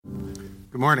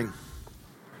Good morning.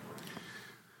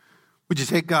 Would you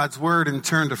take God's word and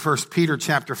turn to 1 Peter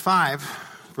chapter 5?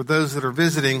 For those that are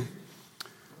visiting,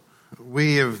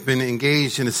 we have been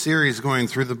engaged in a series going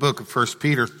through the book of 1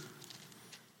 Peter.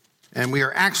 And we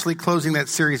are actually closing that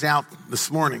series out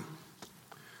this morning.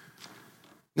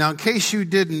 Now, in case you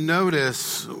didn't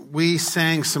notice, we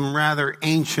sang some rather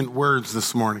ancient words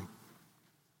this morning.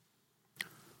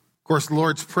 Of course, the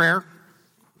Lord's Prayer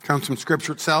comes from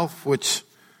Scripture itself, which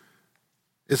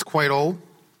is quite old.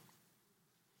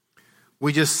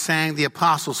 We just sang the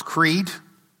Apostles' Creed.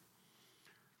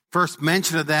 First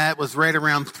mention of that was right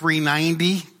around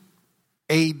 390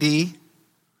 AD.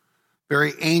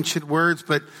 Very ancient words,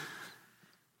 but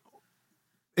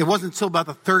it wasn't until about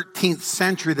the 13th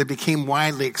century that became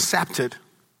widely accepted.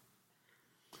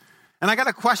 And I got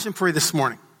a question for you this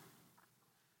morning.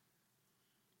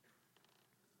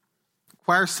 The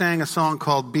choir sang a song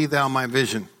called Be Thou My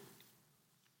Vision.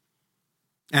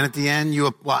 And at the end,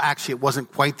 actually it wasn't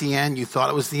quite the end. You thought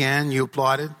it was the end. You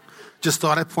applauded. Just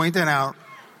thought I'd point that out.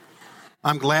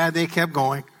 I'm glad they kept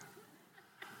going.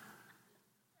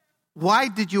 Why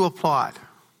did you applaud?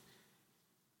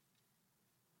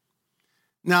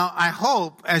 Now, I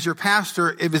hope, as your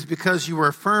pastor, it was because you were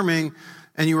affirming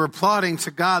and you were applauding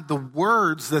to God the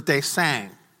words that they sang.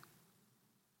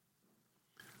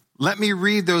 Let me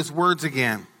read those words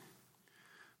again.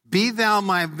 Be thou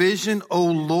my vision, O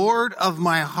Lord of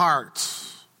my heart.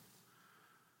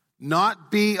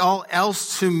 Not be all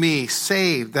else to me,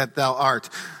 save that thou art.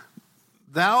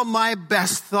 Thou my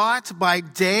best thought by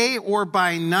day or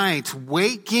by night,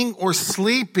 waking or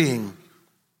sleeping,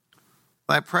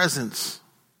 thy presence,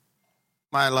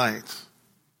 my light.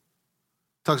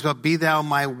 Talks about be thou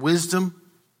my wisdom,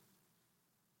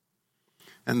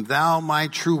 and thou my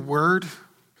true word.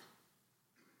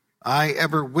 I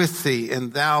ever with thee,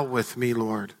 and thou with me,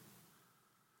 Lord.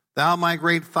 Thou my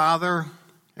great Father,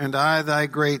 and I thy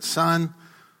great Son,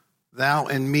 thou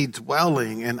in me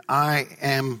dwelling, and I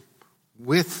am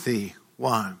with thee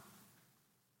one.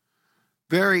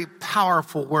 Very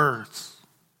powerful words.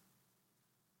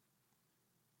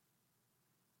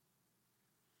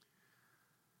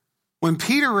 When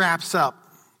Peter wraps up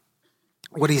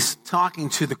what he's talking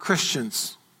to the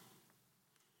Christians,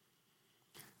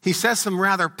 he says some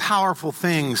rather powerful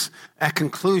things at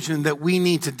conclusion that we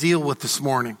need to deal with this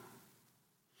morning.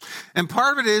 And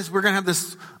part of it is we're going to have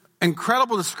this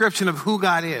incredible description of who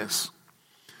God is.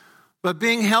 But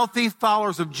being healthy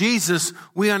followers of Jesus,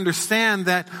 we understand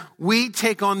that we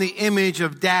take on the image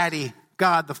of Daddy,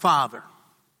 God the Father.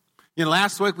 You know,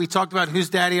 last week we talked about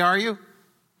whose daddy are you?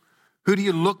 Who do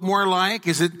you look more like?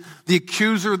 Is it the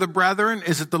accuser of the brethren?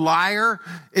 Is it the liar?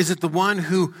 Is it the one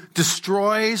who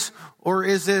destroys? Or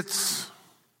is it,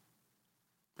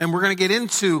 and we're going to get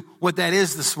into what that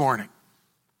is this morning.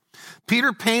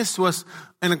 Peter paints to us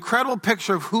an incredible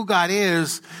picture of who God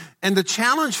is. And the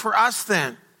challenge for us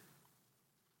then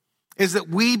is that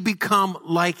we become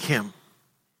like him.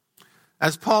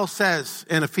 As Paul says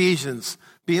in Ephesians,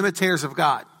 be imitators of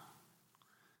God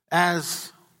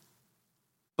as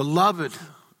beloved,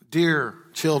 dear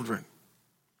children.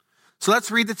 So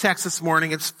let's read the text this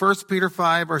morning. It's 1 Peter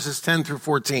 5, verses 10 through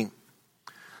 14.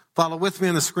 Follow with me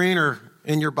on the screen or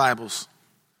in your Bibles.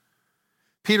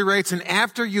 Peter writes, and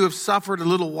after you have suffered a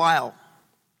little while,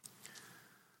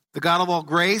 the God of all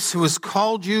grace, who has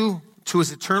called you to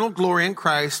his eternal glory in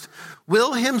Christ,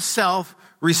 will himself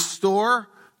restore,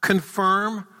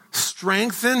 confirm,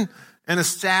 strengthen, and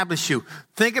establish you.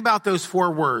 Think about those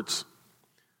four words.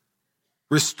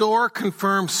 Restore,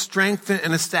 confirm, strengthen,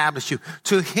 and establish you.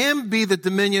 To him be the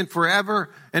dominion forever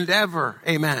and ever.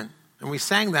 Amen. And we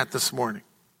sang that this morning.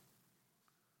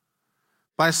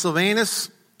 By Silvanus,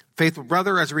 faithful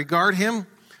brother, as regard him,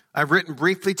 I've written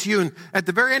briefly to you. And at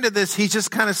the very end of this, he's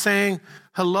just kind of saying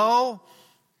hello.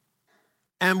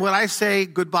 And when I say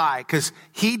goodbye, because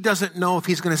he doesn't know if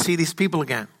he's going to see these people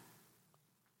again.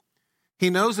 He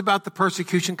knows about the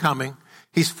persecution coming.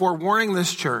 He's forewarning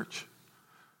this church.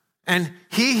 And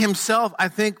he himself, I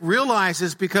think,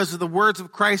 realizes because of the words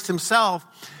of Christ himself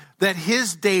that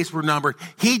his days were numbered.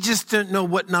 He just didn't know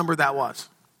what number that was.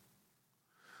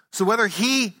 So whether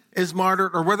he is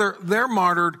martyred or whether they're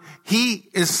martyred, he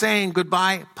is saying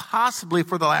goodbye, possibly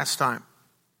for the last time.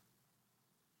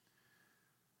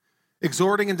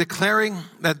 Exhorting and declaring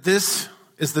that this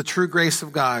is the true grace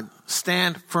of God.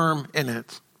 Stand firm in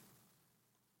it.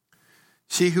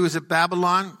 She who is at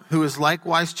Babylon, who is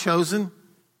likewise chosen.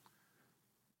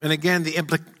 And again, the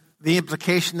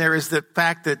implication there is the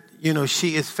fact that,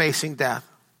 she is facing death.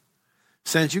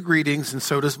 Sends you greetings, and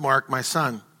so does Mark, my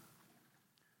son.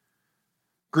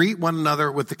 Greet one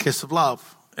another with the kiss of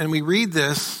love. And we read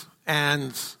this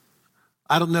And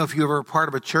I don't know if you were a part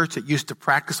of a church that used to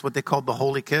practice what they called the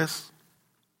holy kiss.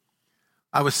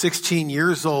 I was 16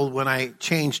 years old when I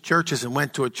changed churches and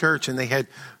went to a church, and they had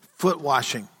foot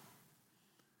washing.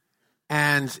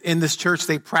 And in this church,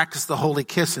 they practiced the holy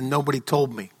kiss, and nobody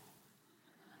told me.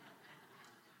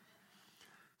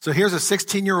 So here's a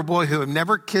 16-year-old boy who had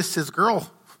never kissed his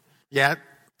girl yet,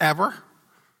 ever.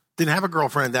 Didn't have a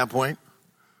girlfriend at that point.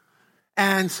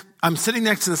 And I'm sitting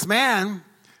next to this man,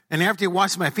 and after he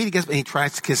washes my feet, he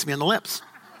tries to kiss me on the lips.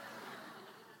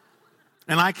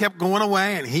 And I kept going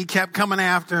away, and he kept coming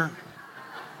after.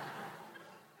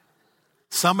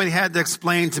 Somebody had to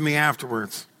explain to me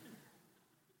afterwards.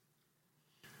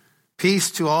 Peace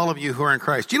to all of you who are in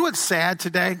Christ. Do you know what's sad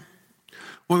today?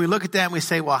 When we look at that and we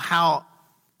say, well, I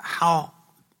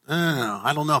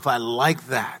don't know if I like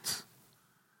that.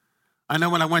 I know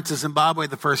when I went to Zimbabwe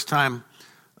the first time,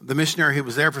 the missionary who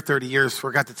was there for 30 years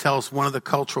forgot to tell us one of the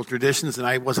cultural traditions, and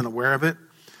I wasn't aware of it.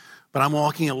 But I'm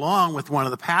walking along with one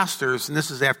of the pastors, and this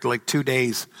is after like 2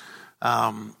 days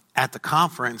at the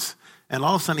conference, and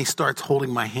all of a sudden he starts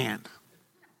holding my hand.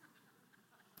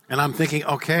 And I'm thinking,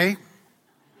 okay,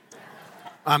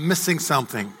 I'm missing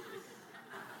something.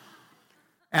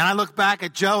 And I look back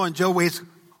at Joe, and Joe waits,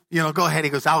 go ahead. He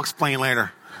goes, I'll explain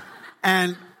later.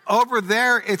 And over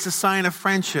there, it's a sign of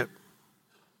friendship.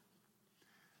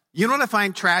 You know what I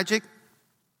find tragic?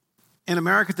 In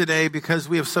America today, because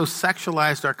we have so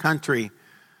sexualized our country,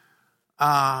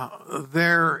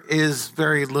 there is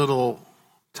very little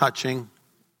touching,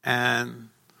 and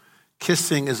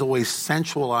kissing is always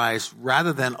sensualized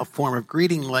rather than a form of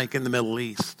greeting like in the Middle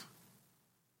East.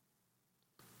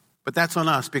 But that's on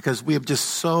us because we have just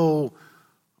so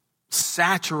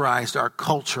satirized our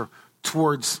culture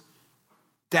towards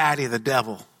daddy the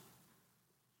devil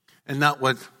and not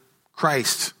what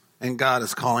Christ and God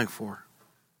is calling for.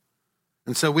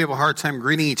 And so we have a hard time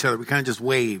greeting each other. We kind of just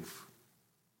wave.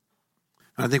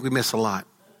 And I think we miss a lot.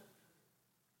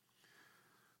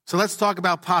 So let's talk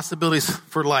about possibilities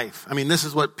for life. I mean, this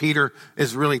is what Peter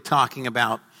is really talking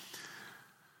about.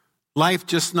 Life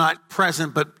just not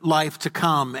present, but life to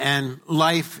come, and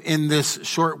life in this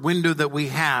short window that we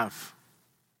have.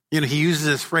 He uses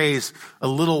this phrase, a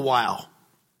little while.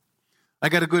 I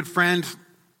got a good friend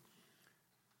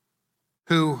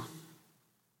who,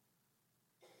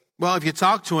 well, if you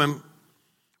talk to him,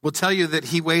 will tell you that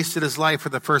he wasted his life for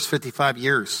the first 55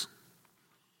 years.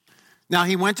 Now,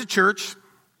 he went to church.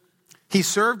 He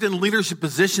served in leadership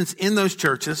positions in those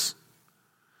churches,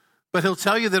 but he'll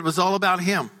tell you that it was all about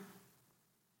him.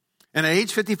 And at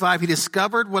age 55, he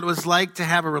discovered what it was like to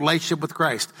have a relationship with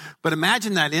Christ. But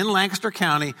imagine that in Lancaster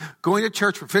County, going to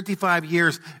church for 55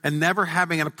 years and never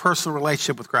having a personal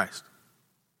relationship with Christ.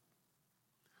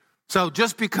 So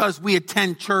just because we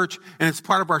attend church and it's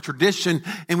part of our tradition,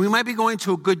 and we might be going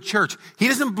to a good church, he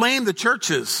doesn't blame the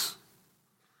churches.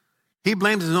 He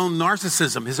blames his own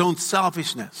narcissism, his own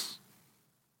selfishness.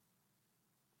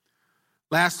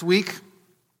 Last week,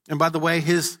 and by the way,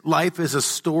 his life is a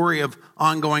story of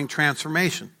ongoing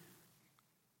transformation.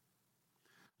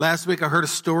 Last week I heard a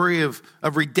story of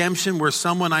redemption where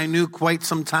someone I knew quite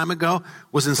some time ago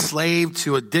was enslaved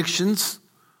to addictions.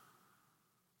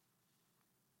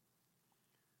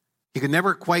 He could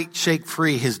never quite shake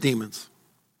free his demons.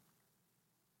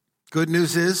 Good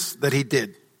news is that he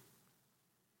did.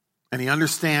 And he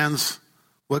understands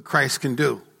what Christ can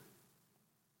do.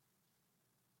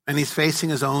 And he's facing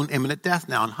his own imminent death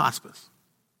now in hospice.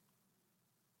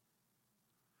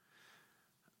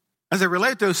 As I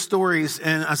relate those stories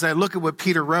and as I look at what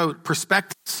Peter wrote,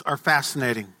 perspectives are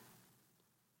fascinating.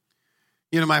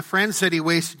 My friend said he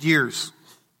wasted years.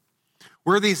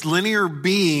 We're these linear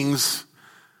beings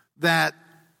that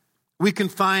we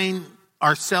confine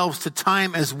ourselves to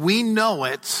time as we know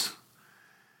it,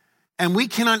 and we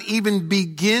cannot even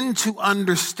begin to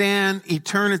understand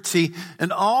eternity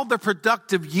and all the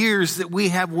productive years that we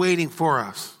have waiting for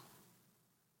us.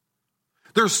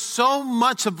 There's so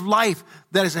much of life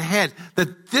that is ahead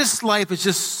that this life is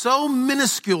just so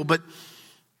minuscule, but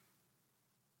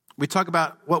we talk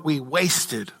about what we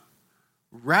wasted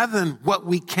rather than what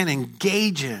we can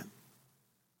engage in.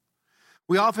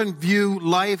 We often view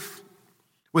life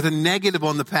with a negative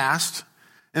on the past,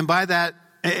 and by that,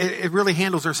 it really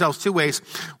handles ourselves two ways.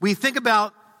 We think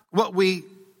about what we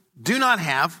do not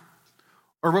have,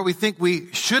 or what we think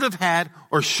we should have had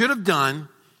or should have done,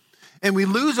 and we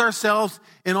lose ourselves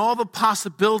in all the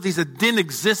possibilities that didn't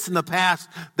exist in the past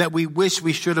that we wish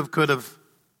we should have, could have,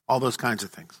 all those kinds of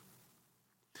things.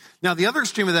 Now, the other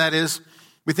extreme of that is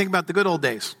we think about the good old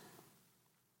days.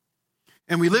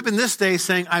 And we live in this day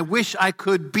saying, I wish I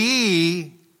could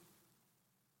be.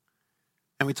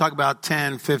 And we talk about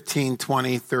 10, 15,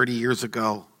 20, 30 years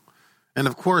ago. And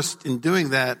of course, in doing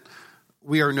that,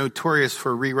 we are notorious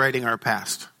for rewriting our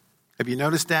past. Have you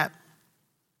noticed that?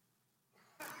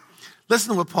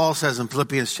 Listen to what Paul says in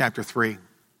Philippians chapter 3.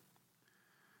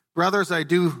 Brothers, I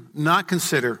do not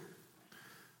consider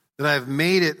that I have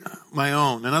made it my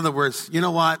own. In other words, you know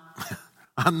what?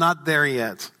 I'm not there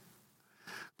yet.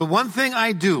 But one thing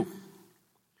I do,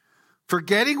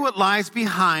 forgetting what lies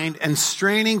behind and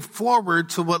straining forward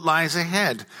to what lies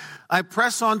ahead, I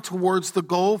press on towards the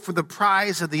goal for the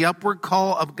prize of the upward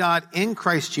call of God in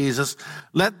Christ Jesus.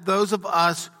 Let those of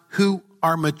us who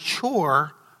are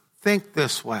mature think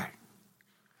this way.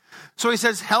 So he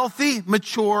says, healthy,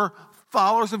 mature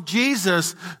followers of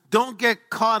Jesus don't get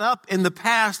caught up in the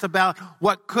past about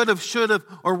what could have, should have,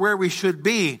 or where we should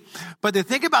be. But they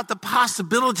think about the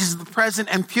possibilities of the present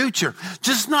and future.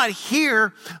 Just not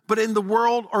here, but in the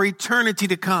world or eternity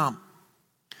to come.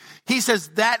 He says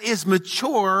that is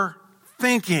mature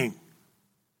thinking.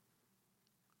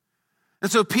 And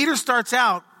so Peter starts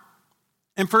out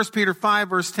in 1 Peter 5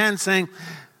 verse 10 saying,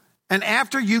 and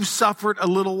after you've suffered a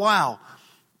little while,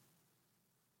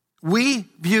 we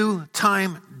view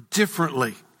time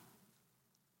differently.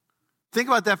 Think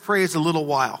about that phrase, a little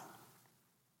while.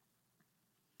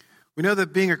 We know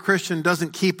that being a Christian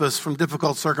doesn't keep us from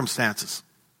difficult circumstances.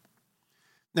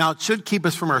 Now, it should keep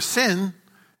us from our sin,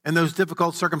 and those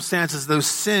difficult circumstances, those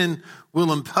sin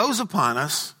will impose upon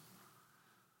us.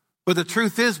 But the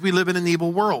truth is, we live in an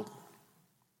evil world.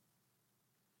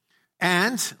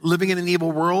 And living in an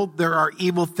evil world, there are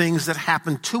evil things that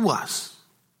happen to us.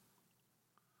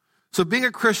 So being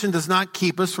a Christian does not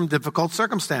keep us from difficult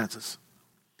circumstances.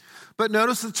 But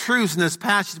notice the truths in this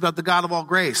passage about the God of all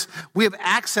grace. We have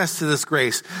access to this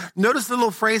grace. Notice the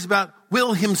little phrase about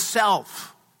will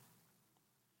himself.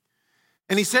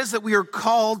 And he says that we are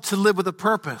called to live with a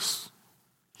purpose.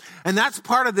 And that's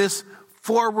part of this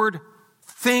forward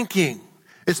thinking.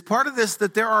 It's part of this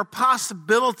that there are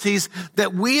possibilities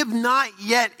that we have not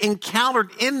yet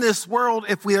encountered in this world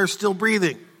if we are still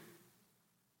breathing.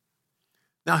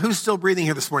 Now, who's still breathing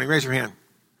here this morning? Raise your hand.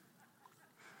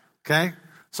 Okay?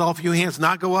 So all a few hands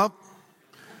not go up.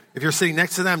 If you're sitting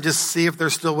next to them, just see if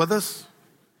they're still with us.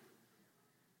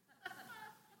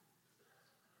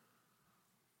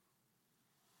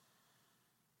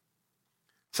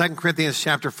 Second Corinthians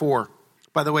chapter 4.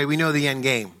 By the way, we know the end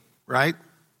game, right?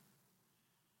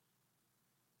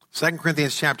 2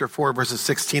 Corinthians chapter 4, verses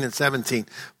 16 and 17.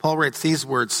 Paul writes these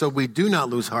words, so we do not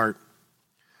lose heart,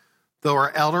 though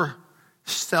our elder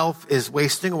self is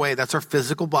wasting away. That's our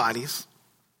physical bodies.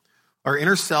 Our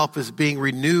inner self is being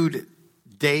renewed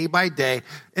day by day.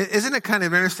 Isn't it kind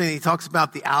of interesting? He talks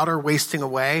about the outer wasting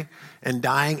away and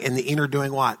dying and the inner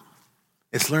doing what?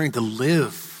 It's learning to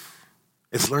live.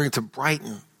 It's learning to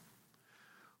brighten.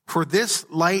 For this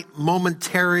light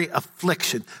momentary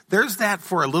affliction, there's that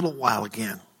for a little while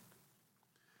again,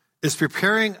 is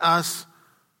preparing us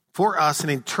for us an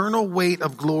eternal weight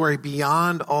of glory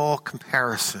beyond all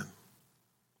comparison.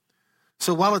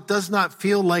 So while it does not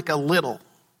feel like a little,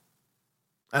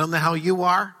 I don't know how you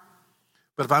are,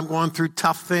 but if I'm going through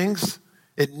tough things,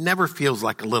 it never feels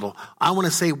like a little. I want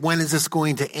to say, when is this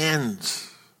going to end?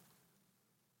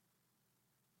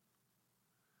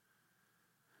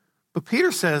 But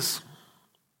Peter says,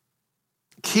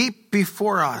 keep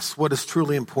before us what is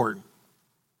truly important.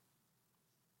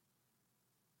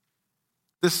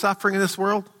 This suffering in this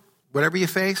world, whatever you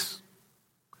face,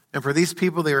 and for these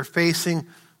people, they were facing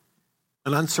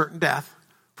an uncertain death.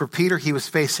 For Peter, he was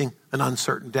facing an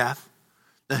uncertain death.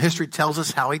 Now, history tells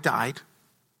us how he died.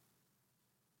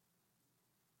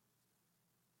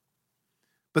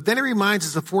 But then he reminds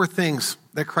us of four things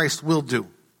that Christ will do.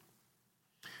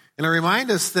 And I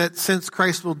remind us that since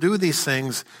Christ will do these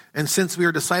things, and since we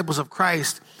are disciples of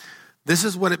Christ, this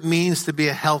is what it means to be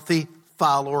a healthy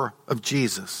follower of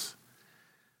Jesus.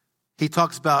 He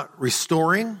talks about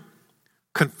restoring,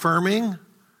 confirming,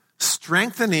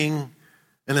 strengthening,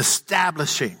 and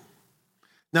establishing.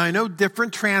 Now, I know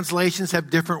different translations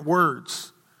have different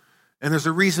words, and there's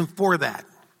a reason for that.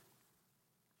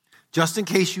 Just in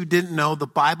case you didn't know, the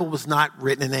Bible was not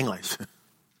written in English.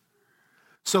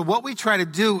 So what we try to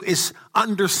do is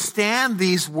understand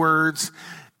these words,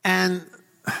 and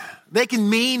they can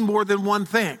mean more than one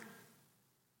thing.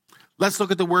 Let's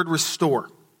look at the word restore.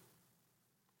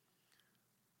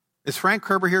 Is Frank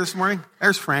Kerber here this morning?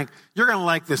 There's Frank. You're going to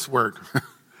like this word.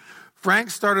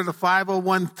 Frank started a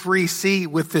 5013C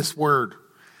with this word.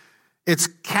 It's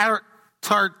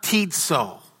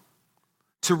katartizo,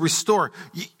 to restore.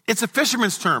 It's a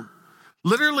fisherman's term.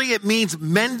 Literally, it means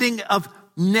mending of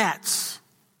nets.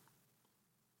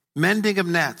 Mending of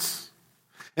nets.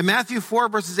 In Matthew 4,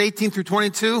 verses 18 through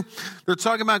 22, they're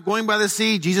talking about going by the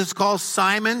sea. Jesus calls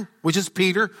Simon, which is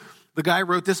Peter, the guy who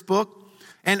wrote this book,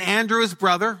 and Andrew, his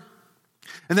brother.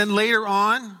 And then later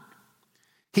on,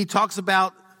 he talks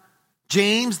about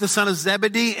James, the son of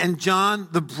Zebedee, and John,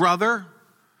 the brother.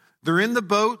 They're in the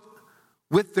boat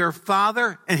with their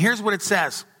father. And here's what it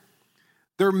says.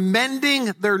 They're mending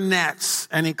their nets,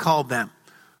 and he called them.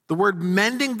 The word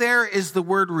mending there is the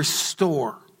word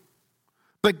restore.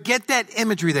 But get that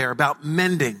imagery there about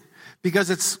mending, because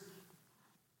it's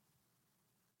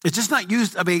just not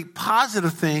used of a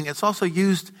positive thing. It's also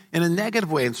used in a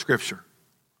negative way in Scripture.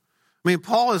 I mean,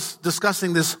 Paul is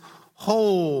discussing this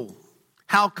whole,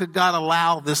 how could God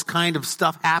allow this kind of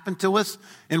stuff happen to us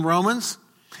in Romans?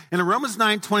 And in Romans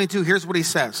 9:22, here's what he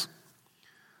says.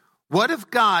 What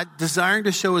if God, desiring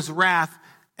to show his wrath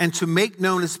and to make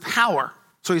known his power?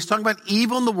 So he's talking about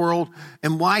evil in the world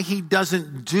and why he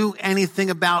doesn't do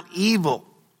anything about evil,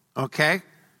 okay?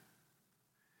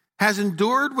 Has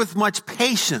endured with much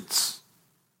patience.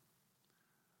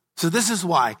 So this is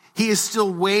why. He is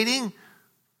still waiting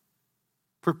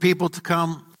for people to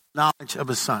come to knowledge of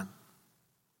his Son.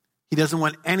 He doesn't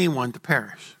want anyone to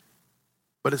perish,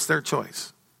 but it's their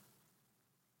choice.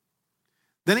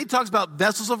 Then he talks about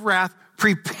vessels of wrath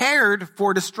prepared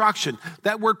for destruction.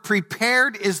 That word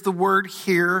prepared is the word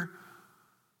here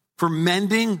for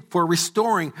mending, for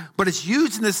restoring. But it's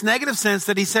used in this negative sense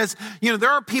that he says, there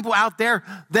are people out there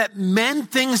that mend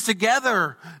things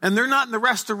together, and they're not in the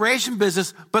restoration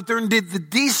business, but they're in the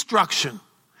destruction.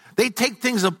 They take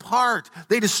things apart.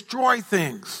 They destroy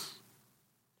things.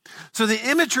 So the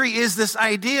imagery is this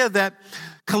idea that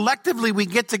collectively we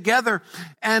get together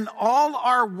and all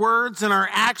our words and our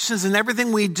actions and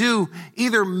everything we do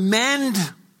either mend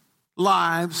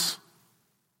lives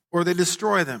or they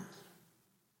destroy them.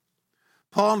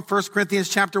 Paul in 1 Corinthians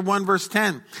chapter 1, verse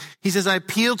 10, he says, I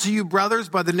appeal to you, brothers,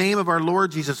 by the name of our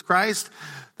Lord Jesus Christ,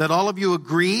 that all of you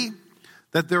agree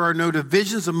that there are no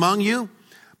divisions among you,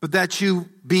 but that you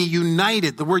be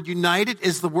united. The word united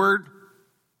is the word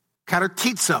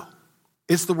katartizo.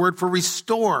 It's the word for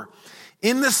restore.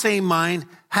 In the same mind,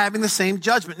 having the same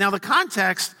judgment. Now the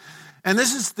context, and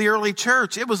this is the early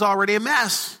church, it was already a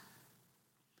mess.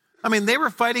 I mean, they were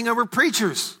fighting over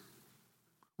preachers.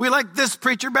 We like this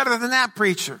preacher better than that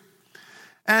preacher.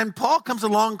 And Paul comes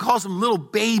along and calls them little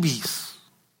babies.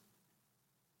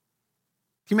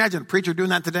 Can you imagine a preacher doing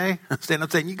that today? Standing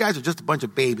up saying, you guys are just a bunch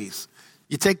of babies.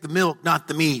 You take the milk, not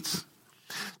the meat.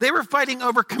 They were fighting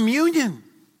over communion.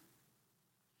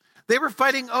 They were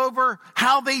fighting over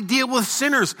how they deal with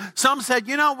sinners. Some said,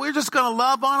 we're just going to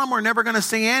love on them. We're never going to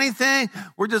say anything.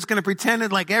 We're just going to pretend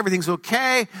it like everything's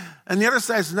okay. And the other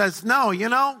side says,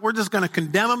 no, we're just going to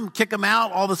condemn them, kick them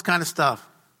out, all this kind of stuff.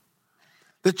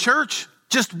 The church,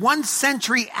 just 1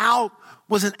 century out,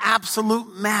 was an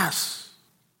absolute mess.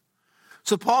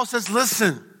 So Paul says,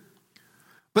 listen,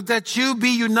 but that you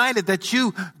be united, that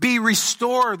you be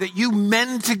restored, that you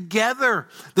mend together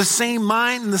the same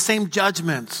mind and the same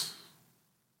judgments.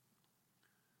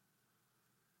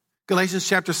 Galatians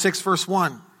chapter 6, verse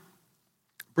 1.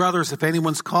 Brothers, if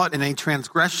anyone's caught in a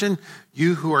transgression,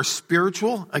 you who are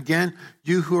spiritual, again,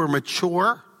 you who are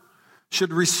mature,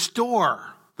 should restore.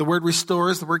 The word restore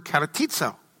is the word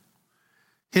katartizo.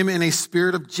 Him in a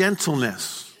spirit of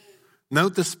gentleness.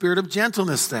 Note the spirit of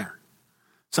gentleness there.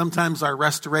 Sometimes our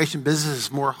restoration business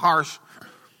is more harsh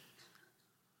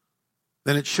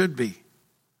than it should be.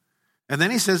 And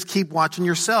then he says, keep watching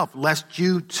yourself, lest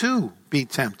you too be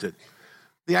tempted.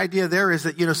 The idea there is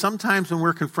that, sometimes when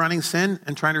we're confronting sin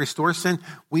and trying to restore sin,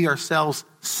 we ourselves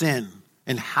sin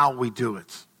in how we do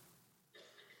it.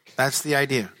 That's the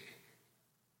idea.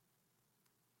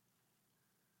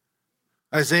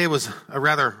 Isaiah was a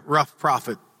rather rough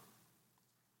prophet.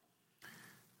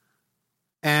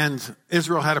 And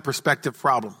Israel had a perspective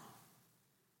problem.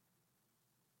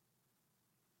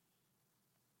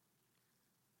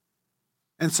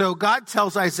 And so God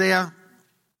tells Isaiah,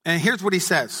 and here's what he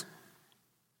says.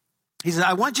 He says,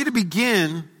 I want you to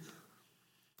begin,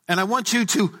 and I want you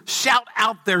to shout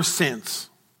out their sins.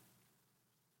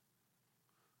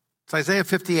 It's Isaiah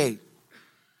 58.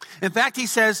 In fact, he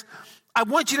says, I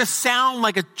want you to sound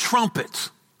like a trumpet.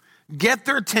 Get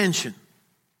their attention.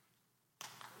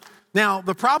 Now,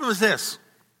 the problem is this.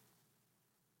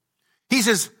 He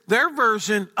says, their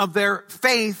version of their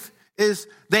faith is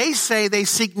they say they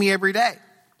seek me every day.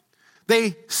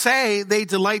 They say they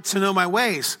delight to know my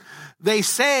ways. They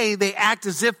say they act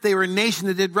as if they were a nation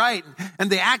that did right. And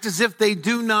they act as if they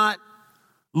do not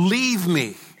leave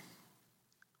me.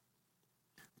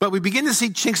 But we begin to see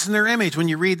chinks in their image when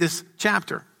you read this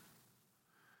chapter.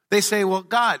 They say, well,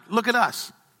 God, look at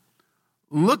us.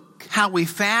 look how we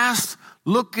fast.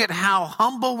 Look at how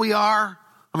humble we are.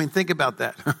 I mean, think about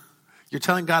that. You're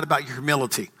telling God about your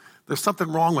humility. There's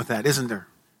something wrong with that, isn't there?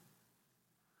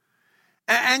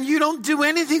 And you don't do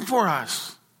anything for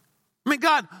us. I mean,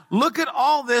 God, look at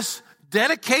all this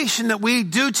dedication that we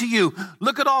do to you.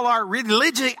 Look at all our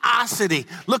religiosity.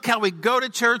 Look how we go to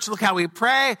church. Look how we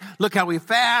pray. Look how we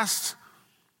fast.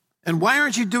 And why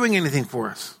aren't you doing anything for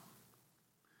us?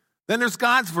 Then there's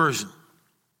God's version.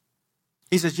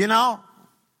 He says,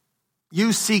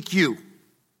 you seek you.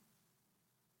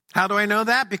 How do I know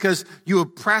that? Because you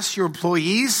oppress your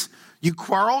employees, you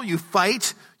quarrel, you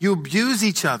fight, you abuse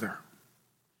each other.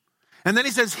 And then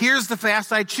he says, here's the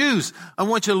fast I choose. I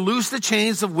want you to loose the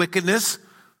chains of wickedness.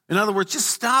 In other words, just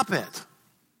stop it.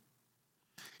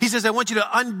 He says, I want you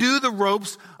to undo the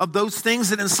ropes of those things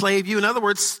that enslave you. In other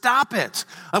words, stop it.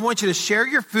 I want you to share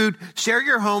your food, share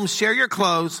your homes, share your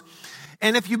clothes.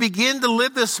 And if you begin to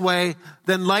live this way,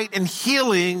 then light and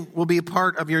healing will be a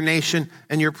part of your nation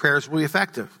and your prayers will be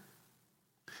effective.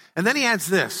 And then he adds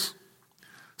this,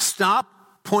 stop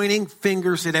pointing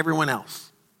fingers at everyone else.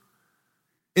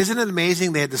 Isn't it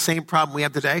amazing they had the same problem we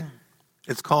have today?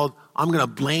 It's called, I'm going to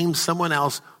blame someone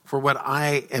else for what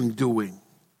I am doing.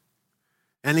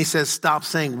 And he says, stop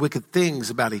saying wicked things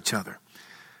about each other.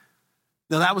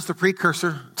 Now that was the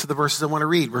precursor to the verses I want to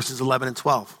read, verses 11 and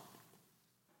 12.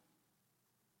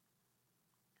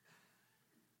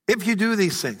 If you do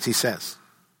these things, he says,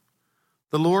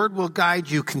 the Lord will guide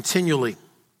you continually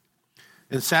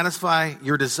and satisfy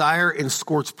your desire in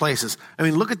scorched places. I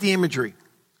mean, look at the imagery.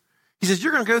 He says,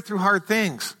 you're going to go through hard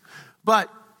things, but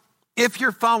if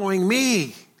you're following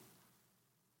me,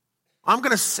 I'm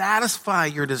going to satisfy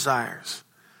your desires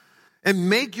and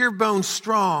make your bones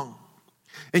strong.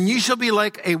 And you shall be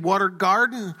like a watered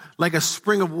garden, like a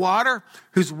spring of water,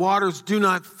 whose waters do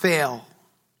not fail.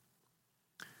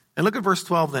 And look at verse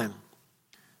 12 then.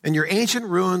 And your ancient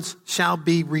ruins shall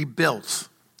be rebuilt.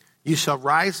 You shall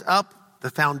rise up the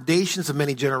foundations of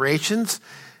many generations,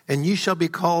 and you shall be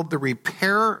called the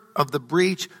repairer of the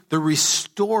breach, the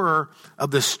restorer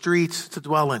of the streets to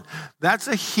dwell in. That's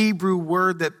a Hebrew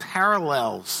word that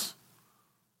parallels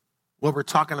what we're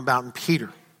talking about in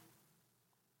Peter.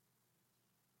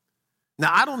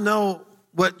 Now, I don't know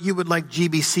what you would like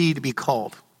GBC to be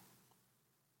called.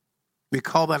 We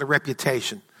call that a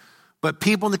reputation. But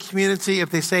people in the community,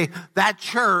 if they say, that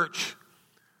church,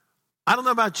 I don't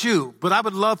know about you, but I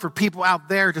would love for people out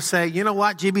there to say, you know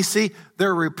what, GBC,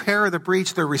 they're a repair of the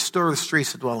breach, they're a restorer of the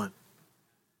streets to dwell in.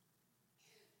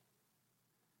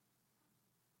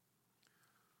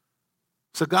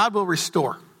 So God will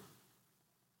restore,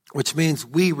 which means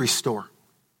we restore.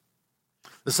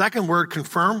 The second word,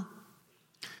 confirm,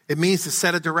 it means to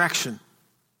set a direction.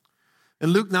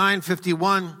 In Luke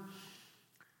 9:51,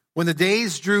 when the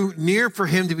days drew near for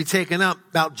him to be taken up,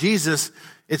 about Jesus,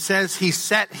 it says he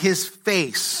set his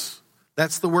face.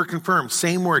 That's the word confirm,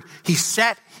 same word. He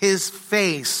set his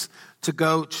face to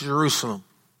go to Jerusalem.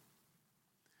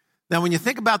 Now, when you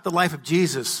think about the life of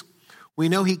Jesus, we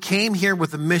know he came here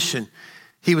with a mission.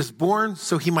 He was born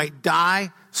so he might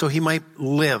die, so he might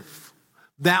live.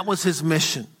 That was his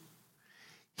mission.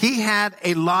 He had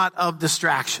a lot of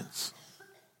distractions.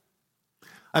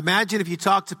 Imagine if you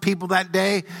talked to people that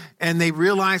day and they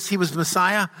realized he was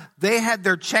Messiah, they had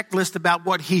their checklist about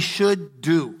what he should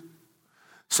do.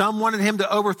 Some wanted him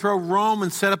to overthrow Rome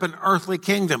and set up an earthly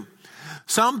kingdom.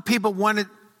 Some people wanted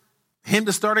him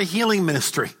to start a healing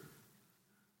ministry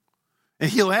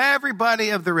and heal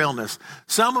everybody of their illness.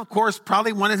 Some, of course,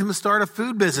 probably wanted him to start a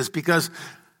food business because,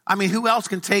 who else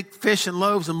can take fish and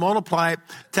loaves and multiply it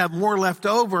to have more left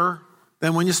over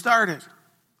than when you started?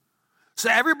 So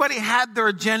everybody had their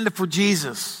agenda for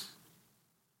Jesus.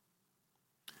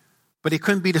 But he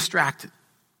couldn't be distracted.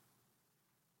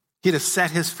 He had to set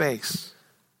his face.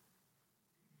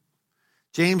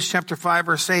 James chapter 5,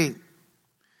 verse 8.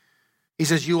 He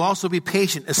says, you also be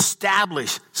patient,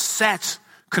 establish, set,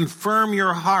 confirm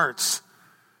your hearts,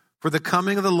 for the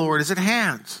coming of the Lord is at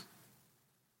hand.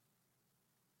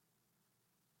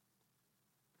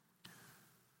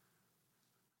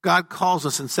 God calls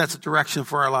us and sets a direction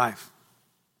for our life.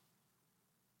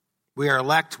 We are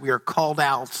elect, we are called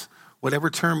out, whatever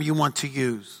term you want to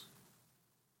use.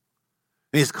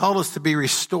 And he's called us to be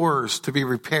restorers, to be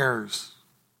repairers.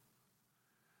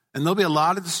 And there'll be a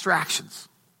lot of distractions.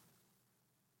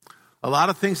 A lot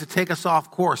of things to take us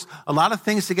off course. A lot of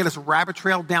things to get us rabbit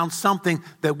trailed down something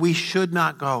that we should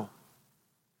not go.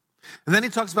 And then he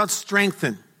talks about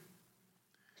strengthen.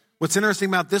 What's interesting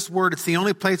about this word, it's the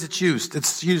only place it's used.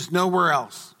 It's used nowhere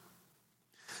else.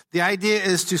 The idea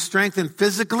is to strengthen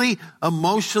physically,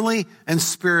 emotionally, and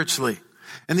spiritually.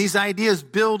 And these ideas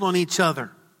build on each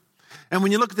other. And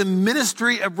when you look at the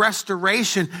ministry of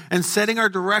restoration and setting our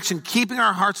direction, keeping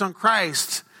our hearts on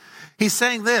Christ, he's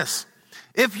saying this: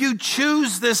 if you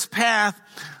choose this path,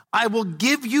 I will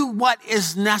give you what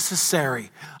is necessary.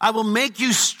 I will make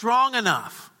you strong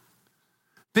enough.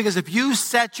 Because if you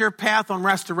set your path on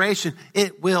restoration,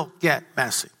 it will get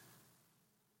messy.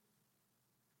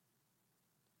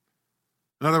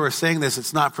 In other words, saying this,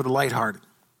 it's not for the lighthearted.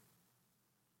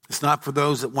 It's not for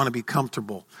those that want to be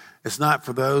comfortable. It's not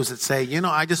for those that say,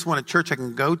 I just want a church I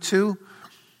can go to,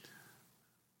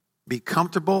 be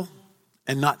comfortable,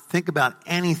 and not think about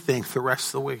anything for the rest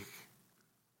of the week.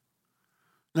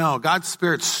 No, God's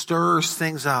Spirit stirs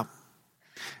things up.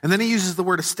 And then he uses the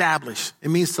word establish. It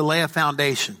means to lay a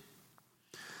foundation.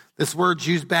 This word's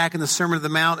used back in the Sermon on the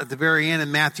Mount at the very end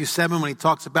in Matthew 7 when he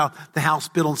talks about the house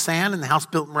built on sand and the house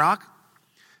built on rock.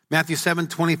 Matthew 7,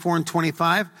 24 and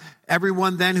 25.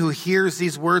 Everyone then who hears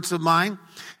these words of mine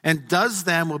and does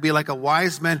them will be like a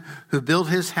wise man who built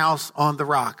his house on the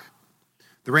rock.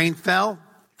 The rain fell,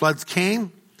 floods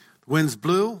came, the winds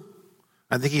blew.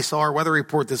 I think he saw our weather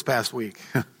report this past week.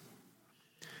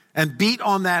 And beat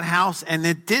on that house, and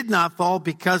it did not fall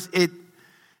because it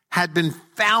had been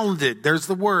founded. There's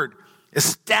the word,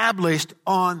 established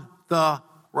on the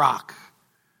rock.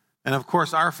 And of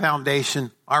course, our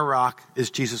foundation, our rock, is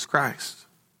Jesus Christ.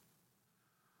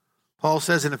 Paul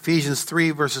says in Ephesians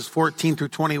 3, verses 14 through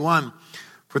 21,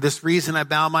 for this reason I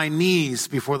bow my knees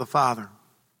before the Father,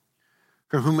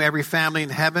 from whom every family in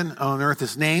heaven and on earth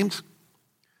is named,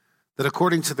 that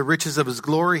according to the riches of his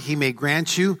glory, he may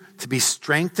grant you to be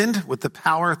strengthened with the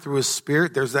power through his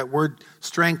Spirit. There's that word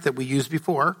strength that we used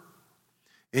before,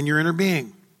 in your inner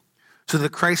being, so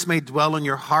that Christ may dwell in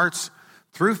your hearts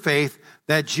through faith,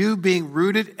 that you being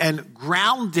rooted and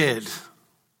grounded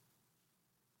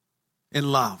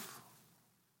in love.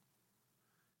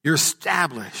 You're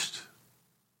established.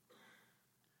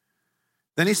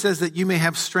 Then he says that you may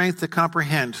have strength to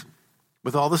comprehend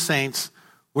with all the saints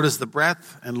what is the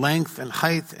breadth and length and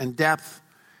height and depth,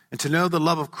 and to know the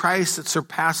love of Christ that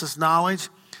surpasses knowledge,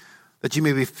 that you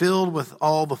may be filled with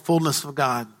all the fullness of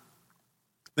God.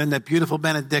 Then that beautiful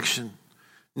benediction.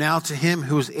 Now to him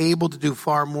who is able to do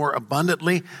far more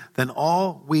abundantly than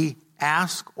all we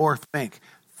ask or think.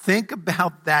 Think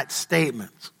about that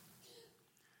statement.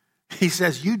 He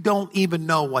says you don't even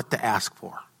know what to ask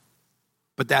for,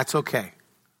 but that's okay.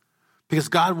 Because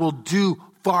God will do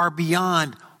far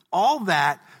beyond all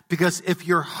that, because if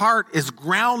your heart is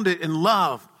grounded in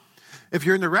love, if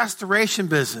you're in the restoration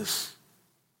business,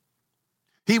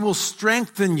 he will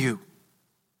strengthen you.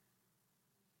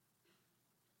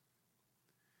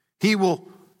 He will,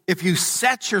 if you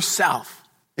set yourself,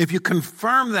 if you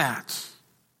confirm that,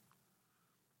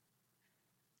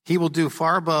 he will do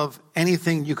far above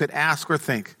anything you could ask or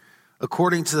think.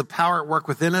 According to the power at work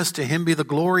within us, to him be the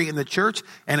glory in the church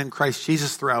and in Christ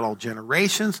Jesus throughout all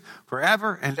generations,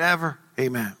 forever and ever.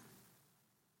 Amen.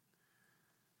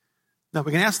 Now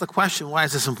we can ask the question, why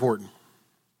is this important?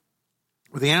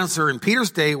 Well, the answer in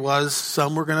Peter's day was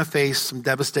some were going to face some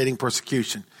devastating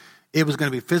persecution. It was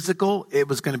going to be physical. It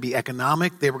was going to be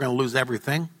economic. They were going to lose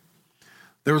everything.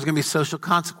 There was going to be social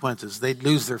consequences. They'd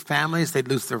lose their families. They'd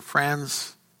lose their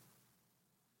friends.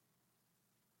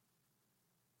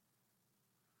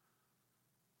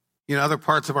 Other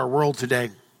parts of our world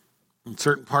today, in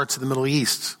certain parts of the Middle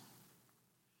East,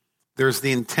 there's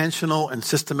the intentional and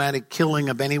systematic killing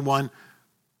of anyone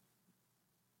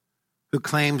who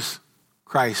claims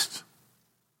Christ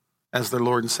as their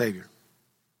Lord and Savior.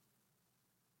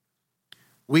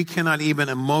 We cannot even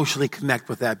emotionally connect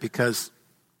with that because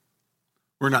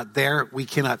we're not there. We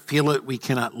cannot feel it. We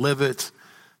cannot live it.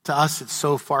 To us, it's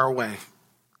so far away.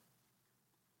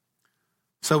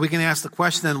 So we can ask the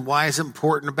question then, why is it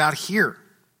important about here?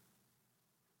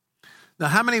 Now,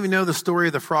 how many of you know the story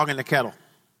of the frog in the kettle?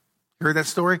 You heard that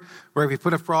story? Where if you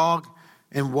put a frog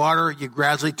in water, you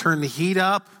gradually turn the heat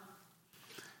up.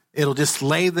 It'll just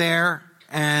lay there,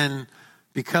 and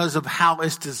because of how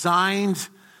it's designed,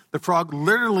 the frog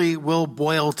literally will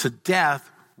boil to death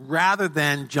rather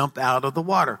than jump out of the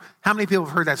water. How many people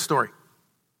have heard that story?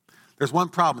 There's one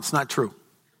problem. It's not true.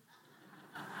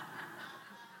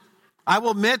 I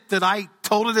will admit that I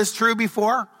told it as true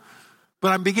before,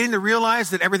 but I'm beginning to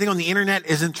realize that everything on the internet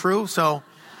isn't true. So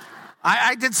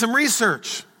I did some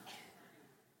research.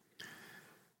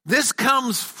 This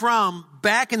comes from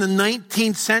back in the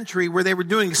 19th century where they were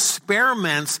doing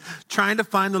experiments trying to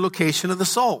find the location of the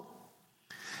soul.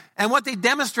 And what they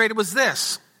demonstrated was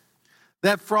this,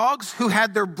 that frogs who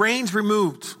had their brains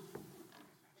removed,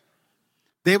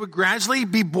 they would gradually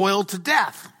be boiled to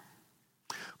death.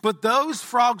 But those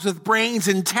frogs with brains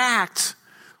intact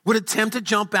would attempt to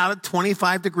jump out at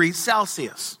 25 degrees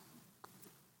Celsius.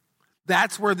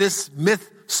 That's where this myth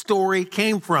story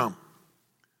came from.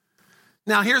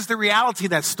 Now, here's the reality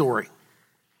of that story.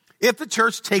 If the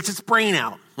church takes its brain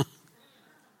out,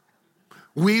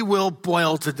 we will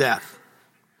boil to death.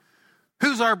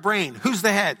 Who's our brain? Who's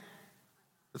the head?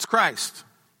 It's Christ.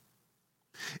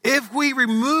 If we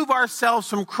remove ourselves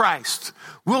from Christ,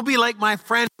 we'll be like my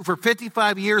friend who for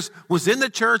 55 years was in the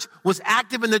church, was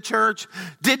active in the church,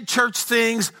 did church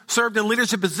things, served in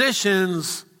leadership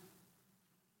positions,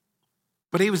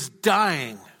 but he was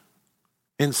dying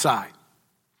inside.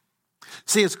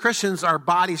 See, as Christians, our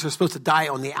bodies are supposed to die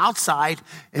on the outside,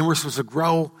 and we're supposed to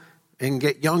grow and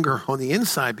get younger on the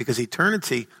inside, because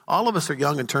eternity, all of us are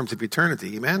young in terms of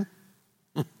eternity, amen?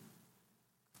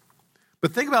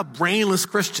 But think about brainless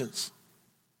Christians.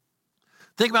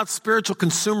 Think about spiritual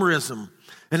consumerism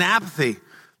and apathy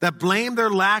that blame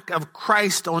their lack of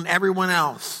Christ on everyone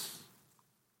else.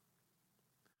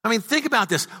 I mean, think about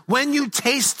this. When you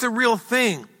taste the real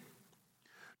thing,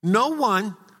 no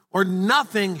one or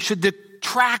nothing should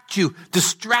distract you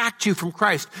from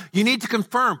Christ. You need to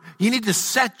confirm. You need to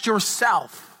set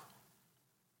yourself.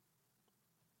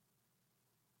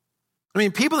 I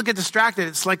mean, people that get distracted,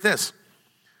 it's like this.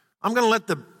 I'm going to let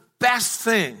the best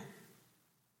thing,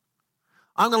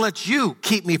 I'm going to let you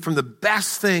keep me from the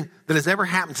best thing that has ever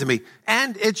happened to me.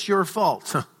 And it's your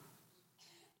fault.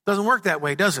 Doesn't work that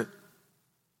way, does it?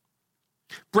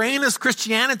 Brainless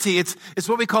Christianity, it's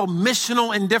what we call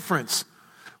missional indifference.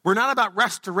 We're not about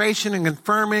restoration and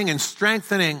confirming and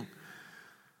strengthening.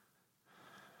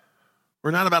 We're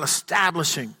not about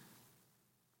establishing.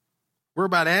 We're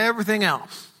about everything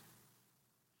else.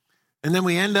 And then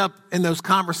we end up in those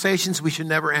conversations we should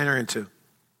never enter into.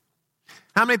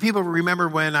 How many people remember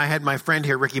when I had my friend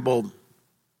here, Ricky Bolden?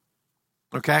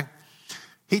 Okay?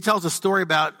 He tells a story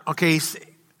about, he's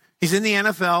in the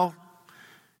NFL.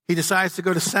 He decides to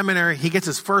go to seminary. He gets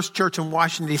his first church in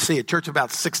Washington, D.C., a church of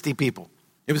about 60 people.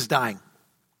 It was dying.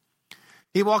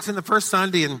 He walks in the first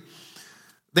Sunday, and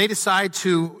they decide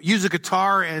to use a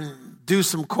guitar and do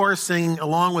some chorusing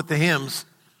along with the hymns.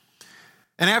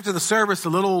 And after the service, the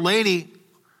little old lady,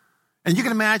 and you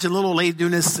can imagine a little old lady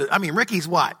doing this. I mean, Ricky's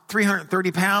what,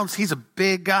 330 pounds? He's a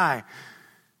big guy.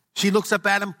 She looks up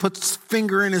at him, puts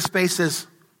finger in his face, says,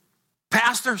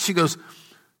 "Pastor," she goes,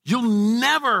 "you'll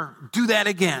never do that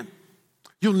again.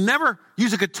 You'll never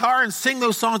use a guitar and sing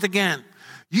those songs again.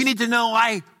 You need to know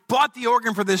I bought the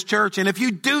organ for this church, and if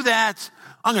you do that,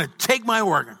 I'm going to take my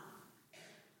organ."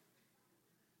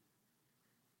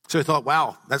 So I thought,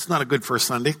 wow, that's not a good first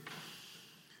Sunday.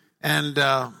 And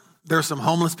there are some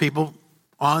homeless people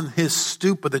on his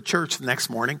stoop of the church the next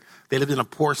morning. They lived in a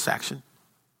poor section.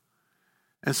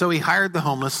 And so he hired the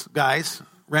homeless guys,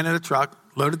 rented a truck,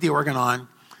 loaded the organ on,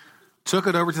 took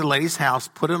it over to the lady's house,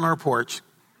 put it on her porch,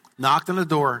 knocked on the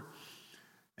door,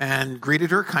 and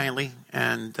greeted her kindly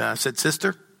and said,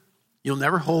 "Sister, you'll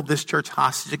never hold this church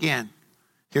hostage again.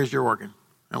 Here's your organ,"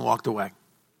 and walked away.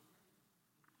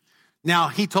 Now,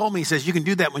 he told me, he says, you can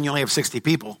do that when you only have 60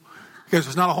 people, because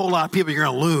there's not a whole lot of people you're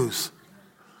going to lose.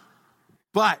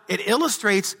 But it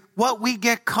illustrates what we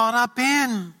get caught up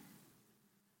in.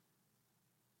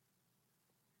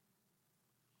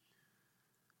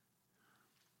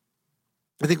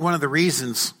 I think one of the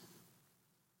reasons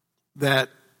that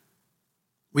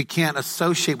we can't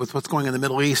associate with what's going on in the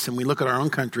Middle East, and we look at our own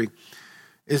country,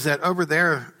 is that over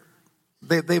there,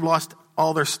 they've lost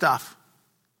all their stuff.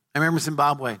 I remember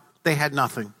Zimbabwe. They had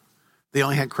nothing. They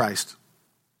only had Christ.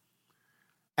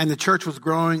 And the church was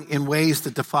growing in ways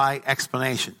that defy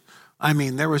explanation. I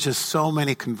mean, there was just so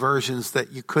many conversions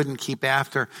that you couldn't keep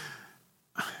after.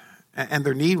 And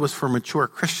their need was for mature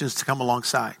Christians to come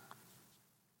alongside.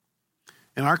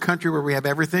 In our country where we have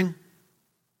everything,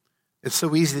 it's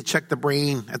so easy to check the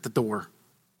brain at the door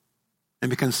and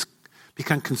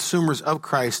become consumers of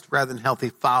Christ rather than healthy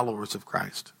followers of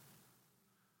Christ.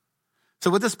 So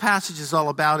what this passage is all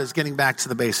about is getting back to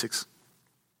the basics.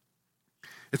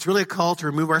 It's really a call to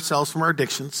remove ourselves from our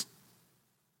addictions.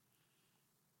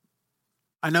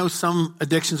 I know some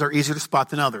addictions are easier to spot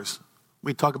than others.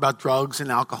 We talk about drugs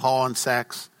and alcohol and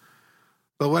sex.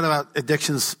 But what about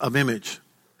addictions of image,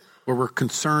 where we're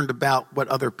concerned about what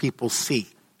other people see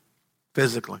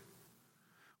physically?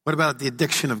 What about the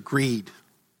addiction of greed?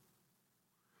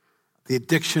 The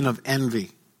addiction of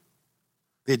envy?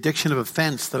 The addiction of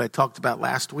offense that I talked about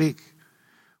last week?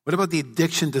 What about the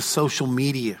addiction to social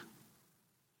media?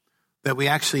 That we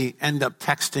actually end up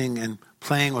texting and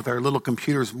playing with our little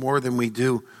computers more than we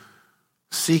do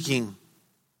seeking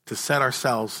to set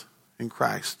ourselves in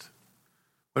Christ.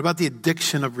 What about the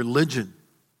addiction of religion,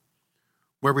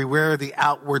 where we wear the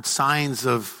outward signs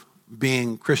of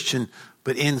being Christian,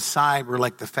 but inside we're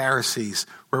like the Pharisees.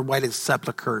 We're whited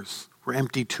sepulchres. We're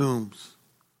empty tombs.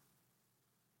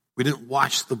 We didn't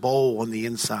wash the bowl on the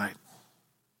inside.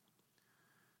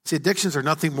 See, addictions are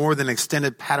nothing more than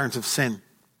extended patterns of sin.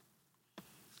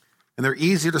 And they're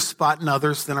easier to spot in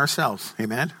others than ourselves.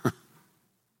 Amen?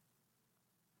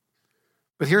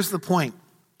 But here's the point.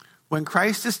 When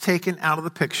Christ is taken out of the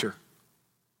picture,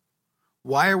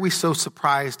 why are we so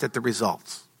surprised at the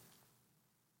results?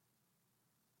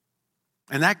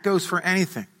 And that goes for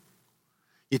anything.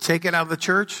 You take it out of the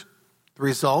church, the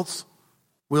results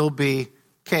will be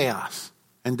chaos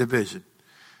and division.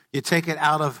 You take it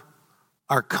out of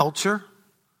our culture,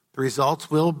 the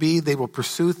results will be they will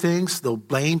pursue things, they'll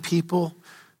blame people,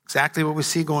 exactly what we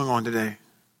see going on today.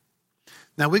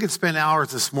 Now, we could spend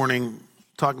hours this morning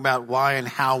talking about why and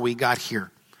how we got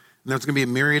here. And there's going to be a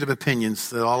myriad of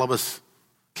opinions that all of us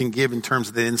can give in terms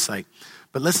of the insight.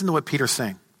 But listen to what Peter's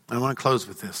saying. I want to close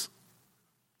with this.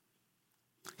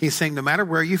 He's saying no matter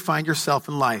where you find yourself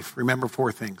in life, remember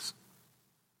 4 things.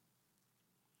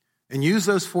 And use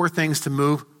those 4 things to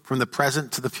move from the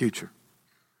present to the future.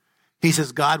 He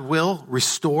says God will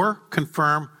restore,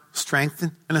 confirm,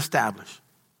 strengthen, and establish.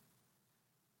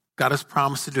 God has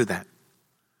promised to do that.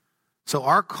 So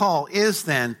our call is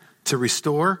then to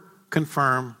restore,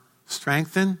 confirm,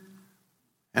 strengthen,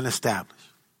 and establish.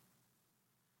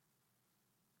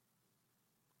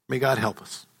 May God help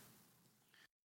us.